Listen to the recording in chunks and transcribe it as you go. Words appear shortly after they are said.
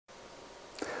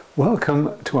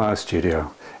Welcome to our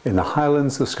studio in the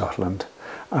Highlands of Scotland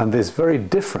and this very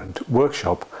different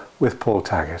workshop with Paul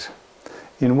Taggart,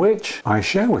 in which I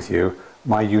share with you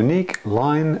my unique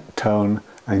line, tone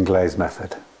and glaze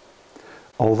method.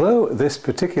 Although this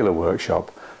particular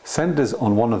workshop centres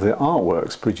on one of the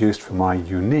artworks produced for my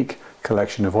unique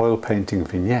collection of oil painting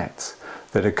vignettes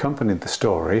that accompanied the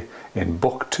story in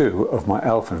Book 2 of my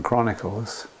Elphen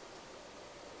Chronicles,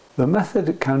 the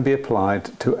method can be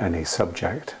applied to any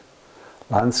subject: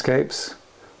 landscapes,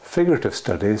 figurative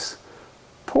studies,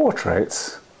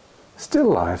 portraits, still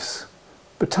lifes,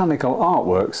 botanical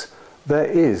artworks. There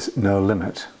is no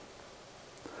limit.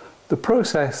 The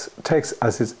process takes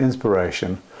as its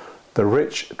inspiration the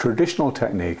rich traditional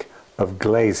technique of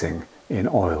glazing in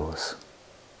oils.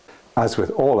 As with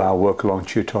all our work-along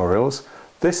tutorials,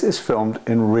 this is filmed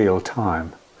in real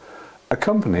time,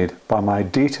 accompanied by my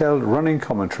detailed running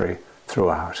commentary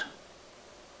throughout.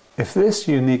 If this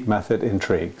unique method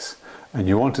intrigues and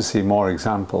you want to see more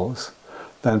examples,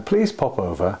 then please pop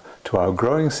over to our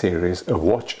growing series of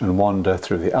Watch and Wander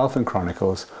through the Elphen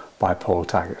Chronicles by Paul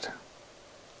Taggart.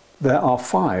 There are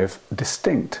 5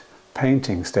 distinct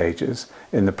painting stages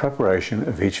in the preparation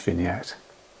of each vignette.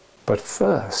 But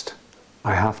first,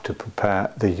 I have to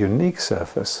prepare the unique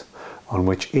surface on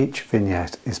which each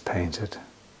vignette is painted.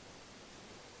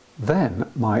 Then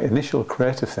my initial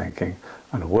creative thinking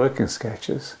and working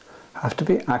sketches have to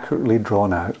be accurately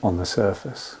drawn out on the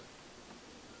surface.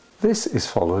 This is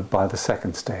followed by the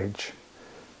second stage,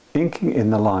 inking in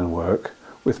the line work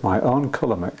with my own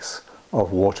colour mix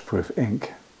of waterproof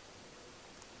ink.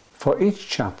 For each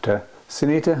chapter,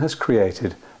 Sunita has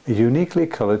created a uniquely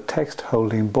coloured text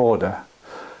holding border,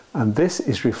 and this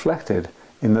is reflected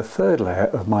in the third layer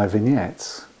of my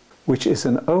vignettes, which is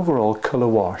an overall colour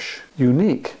wash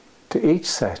unique to each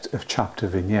set of chapter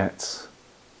vignettes.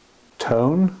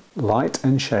 Tone, light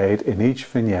and shade in each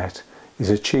vignette is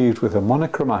achieved with a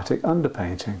monochromatic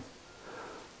underpainting,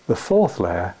 the fourth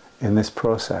layer in this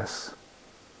process.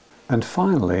 And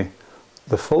finally,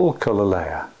 the full colour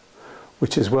layer,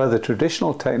 which is where the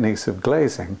traditional techniques of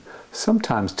glazing,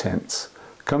 sometimes tints,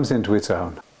 comes into its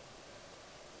own.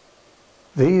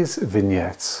 These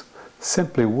vignettes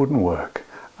simply wouldn't work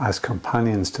as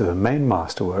companions to the main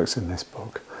masterworks in this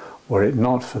book were it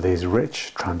not for these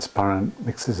rich, transparent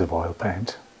mixes of oil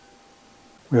paint.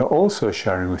 We are also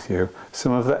sharing with you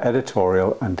some of the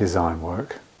editorial and design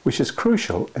work, which is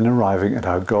crucial in arriving at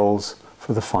our goals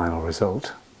for the final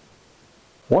result.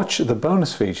 Watch the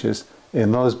bonus features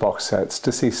in those box sets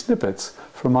to see snippets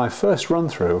from my first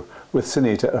run-through with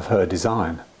Sunita of her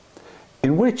design,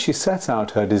 in which she sets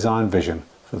out her design vision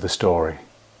for the story.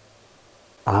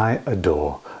 I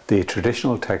adore the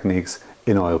traditional techniques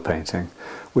in oil painting,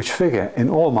 which figure in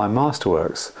all my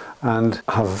masterworks, and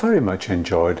have very much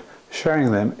enjoyed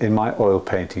sharing them in my oil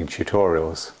painting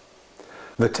tutorials.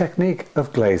 The technique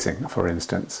of glazing, for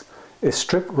instance, is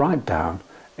stripped right down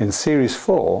in Series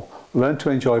 4, Learn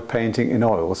to Enjoy Painting in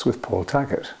Oils with Paul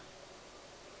Taggart.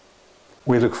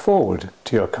 We look forward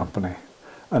to your company,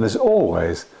 and as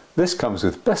always, this comes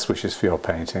with best wishes for your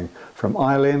painting from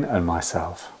Eileen and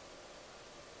myself.